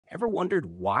Ever wondered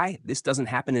why this doesn't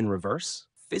happen in reverse?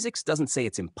 Physics doesn't say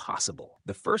it's impossible.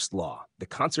 The first law, the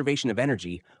conservation of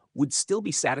energy, would still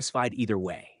be satisfied either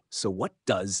way. So, what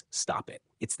does stop it?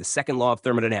 It's the second law of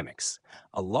thermodynamics,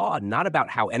 a law not about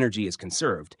how energy is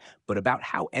conserved, but about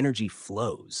how energy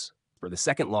flows. For the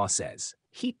second law says,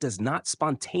 heat does not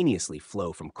spontaneously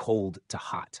flow from cold to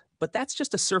hot. But that's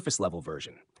just a surface level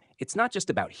version. It's not just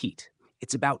about heat.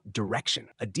 It's about direction,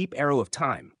 a deep arrow of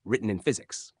time written in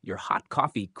physics. Your hot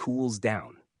coffee cools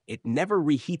down. It never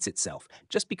reheats itself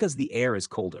just because the air is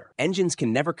colder. Engines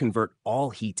can never convert all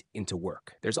heat into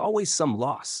work. There's always some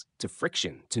loss to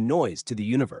friction, to noise, to the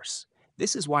universe.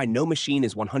 This is why no machine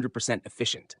is 100%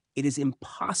 efficient. It is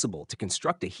impossible to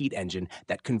construct a heat engine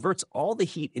that converts all the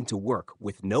heat into work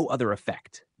with no other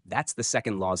effect. That's the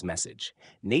second law's message.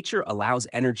 Nature allows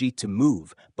energy to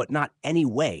move, but not any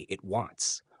way it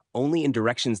wants, only in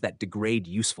directions that degrade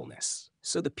usefulness.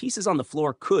 So the pieces on the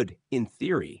floor could, in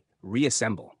theory,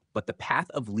 reassemble. But the path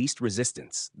of least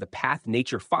resistance, the path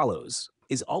nature follows,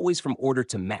 is always from order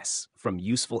to mess, from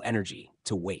useful energy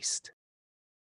to waste.